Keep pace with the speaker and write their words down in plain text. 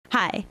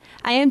Hi,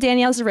 I am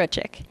Danielle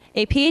Zarochik,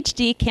 a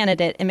PhD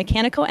candidate in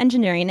mechanical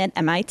engineering at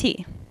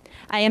MIT.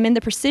 I am in the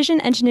Precision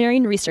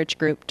Engineering Research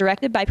Group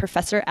directed by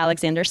Professor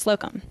Alexander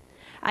Slocum.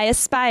 I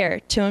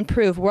aspire to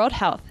improve world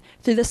health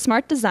through the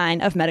smart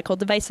design of medical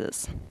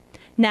devices.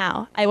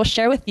 Now, I will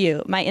share with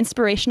you my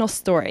inspirational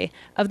story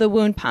of the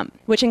wound pump,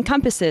 which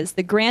encompasses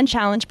the grand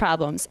challenge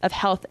problems of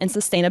health and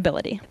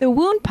sustainability. The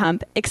wound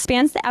pump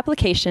expands the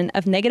application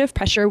of negative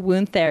pressure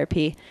wound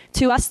therapy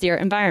to austere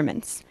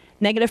environments.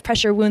 Negative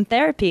pressure wound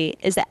therapy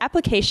is the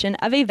application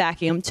of a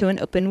vacuum to an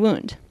open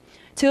wound.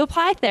 To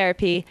apply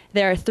therapy,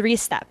 there are 3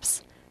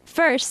 steps.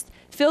 First,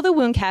 fill the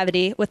wound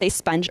cavity with a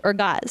sponge or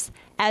gauze,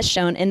 as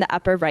shown in the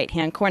upper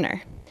right-hand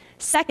corner.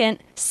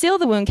 Second, seal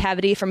the wound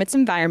cavity from its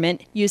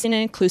environment using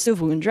an inclusive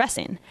wound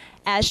dressing,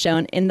 as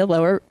shown in the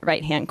lower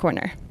right-hand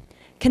corner.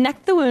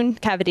 Connect the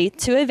wound cavity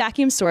to a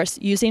vacuum source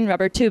using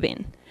rubber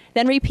tubing.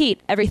 Then repeat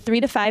every 3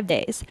 to 5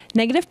 days.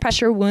 Negative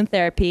pressure wound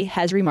therapy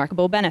has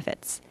remarkable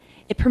benefits.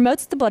 It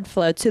promotes the blood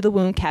flow to the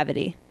wound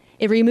cavity.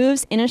 It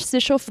removes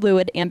interstitial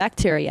fluid and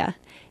bacteria,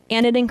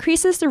 and it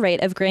increases the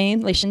rate of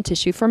granulation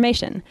tissue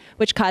formation,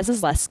 which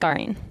causes less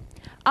scarring.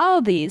 All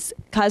of these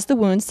cause the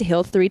wounds to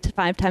heal 3 to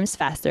 5 times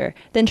faster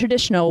than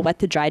traditional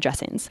wet-to-dry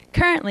dressings.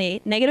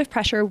 Currently, negative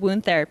pressure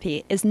wound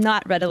therapy is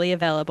not readily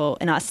available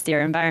in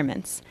austere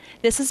environments.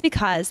 This is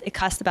because it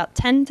costs about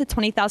 $10,000 to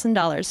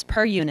 $20,000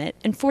 per unit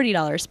and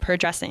 $40 per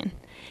dressing.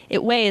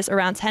 It weighs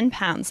around 10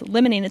 pounds,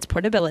 limiting its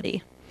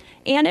portability.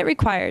 And it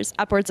requires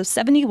upwards of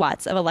 70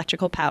 watts of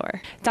electrical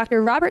power.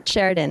 Dr. Robert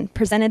Sheridan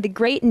presented the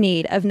great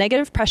need of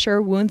negative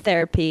pressure wound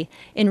therapy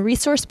in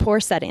resource-poor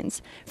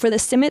settings for the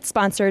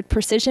CIMMYT-sponsored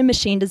Precision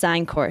Machine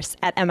Design course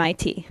at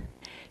MIT.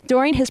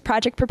 During his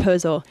project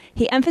proposal,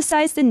 he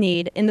emphasized the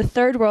need in the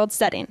third world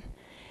setting,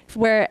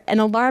 where an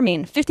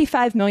alarming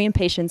 55 million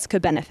patients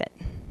could benefit.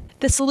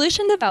 The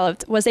solution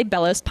developed was a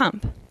bellows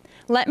pump.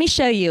 Let me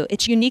show you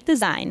its unique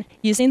design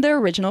using the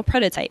original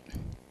prototype.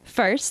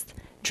 First,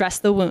 dress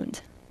the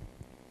wound.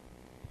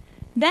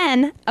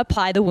 Then,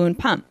 apply the wound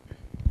pump.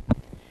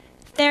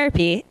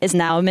 Therapy is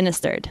now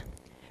administered.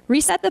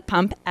 Reset the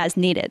pump as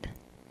needed.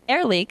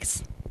 Air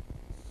leaks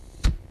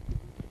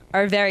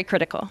are very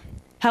critical.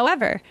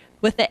 However,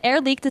 with the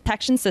air leak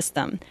detection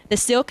system, the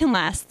seal can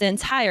last the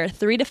entire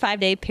 3 to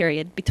 5 day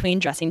period between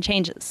dressing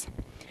changes.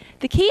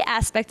 The key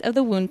aspect of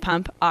the wound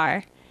pump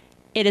are: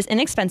 it is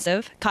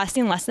inexpensive,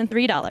 costing less than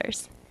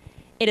 $3.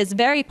 It is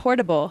very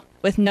portable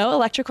with no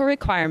electrical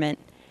requirement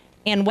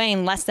and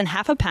weighing less than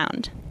half a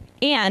pound.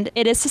 And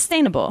it is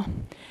sustainable,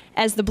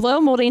 as the blow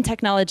molding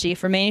technology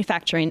for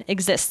manufacturing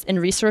exists in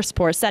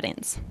resource-poor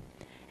settings.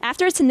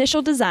 After its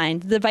initial design,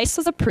 the device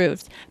was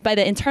approved by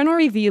the Internal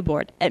Review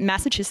Board at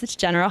Massachusetts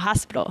General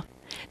Hospital.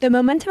 The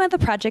momentum of the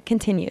project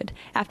continued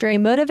after a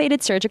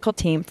motivated surgical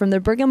team from the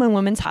Brigham and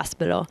Women's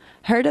Hospital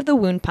heard of the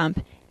wound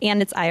pump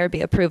and its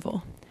IRB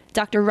approval.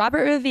 Dr.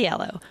 Robert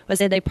Riviello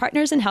was at a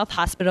Partners in Health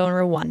hospital in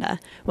Rwanda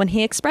when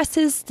he expressed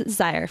his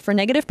desire for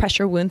negative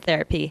pressure wound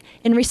therapy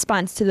in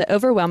response to the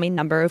overwhelming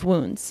number of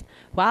wounds.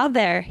 While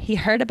there, he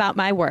heard about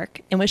my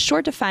work and was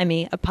sure to find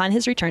me upon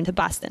his return to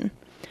Boston.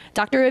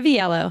 Dr.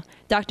 Riviello,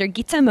 Dr.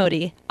 Geeta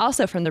Modi,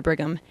 also from the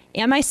Brigham,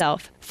 and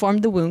myself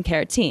formed the wound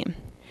care team.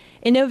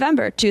 In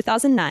November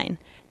 2009,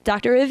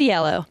 Dr.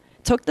 Riviello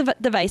took the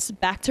device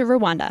back to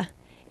Rwanda,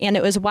 and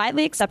it was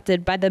widely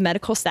accepted by the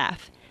medical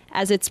staff,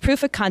 as its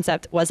proof of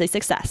concept was a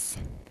success.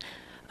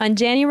 On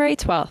January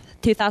 12,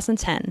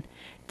 2010,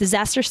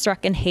 disaster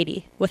struck in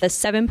Haiti with a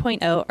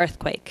 7.0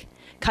 earthquake,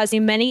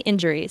 causing many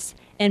injuries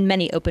and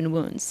many open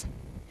wounds.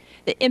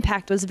 The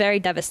impact was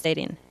very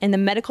devastating, and the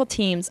medical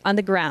teams on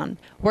the ground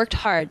worked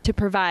hard to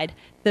provide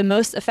the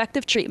most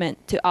effective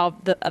treatment to all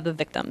of the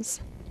victims.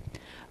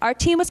 Our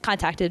team was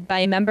contacted by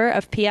a member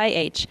of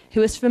PIH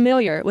who was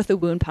familiar with the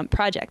wound pump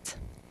project.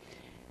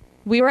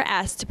 We were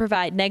asked to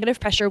provide negative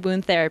pressure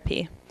wound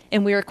therapy,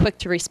 and we were quick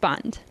to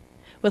respond.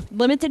 With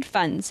limited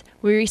funds,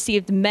 we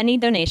received many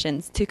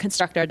donations to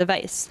construct our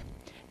device.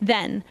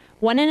 Then,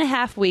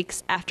 1.5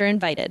 weeks after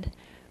invited,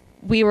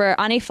 we were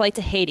on a flight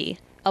to Haiti,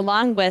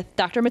 along with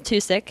Dr.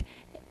 Matusik,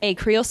 a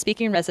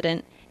Creole-speaking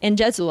resident, and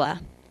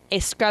Jezula, a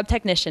scrub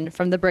technician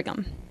from the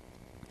Brigham.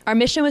 Our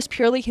mission was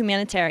purely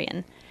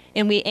humanitarian,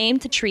 and we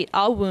aimed to treat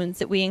all wounds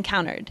that we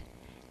encountered.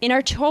 In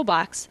our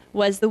toolbox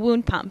was the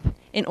wound pump,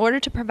 in order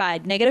to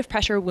provide negative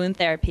pressure wound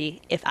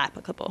therapy if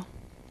applicable.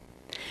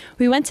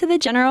 We went to the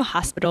General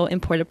Hospital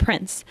in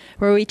Port-au-Prince,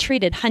 where we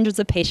treated hundreds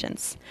of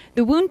patients.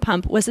 The wound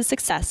pump was a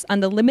success on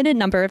the limited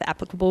number of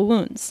applicable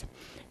wounds.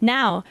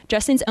 Now,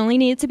 dressings only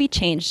needed to be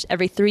changed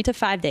every 3 to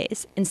 5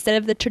 days, instead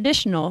of the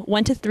traditional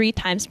 1 to 3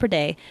 times per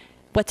day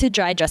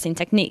wet-to-dry dressing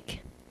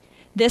technique.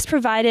 This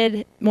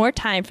provided more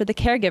time for the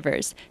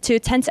caregivers to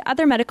attend to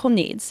other medical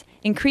needs,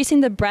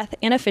 increasing the breadth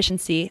and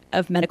efficiency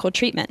of medical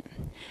treatment.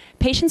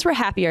 Patients were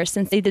happier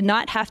since they did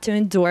not have to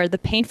endure the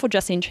painful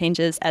dressing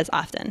changes as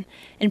often,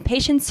 and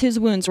patients whose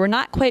wounds were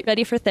not quite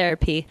ready for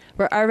therapy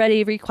were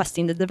already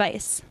requesting the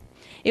device.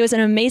 It was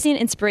an amazing,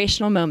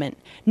 inspirational moment,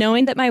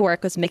 knowing that my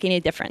work was making a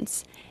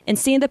difference, and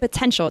seeing the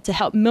potential to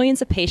help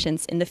millions of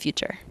patients in the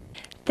future.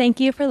 Thank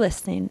you for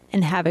listening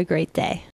and have a great day.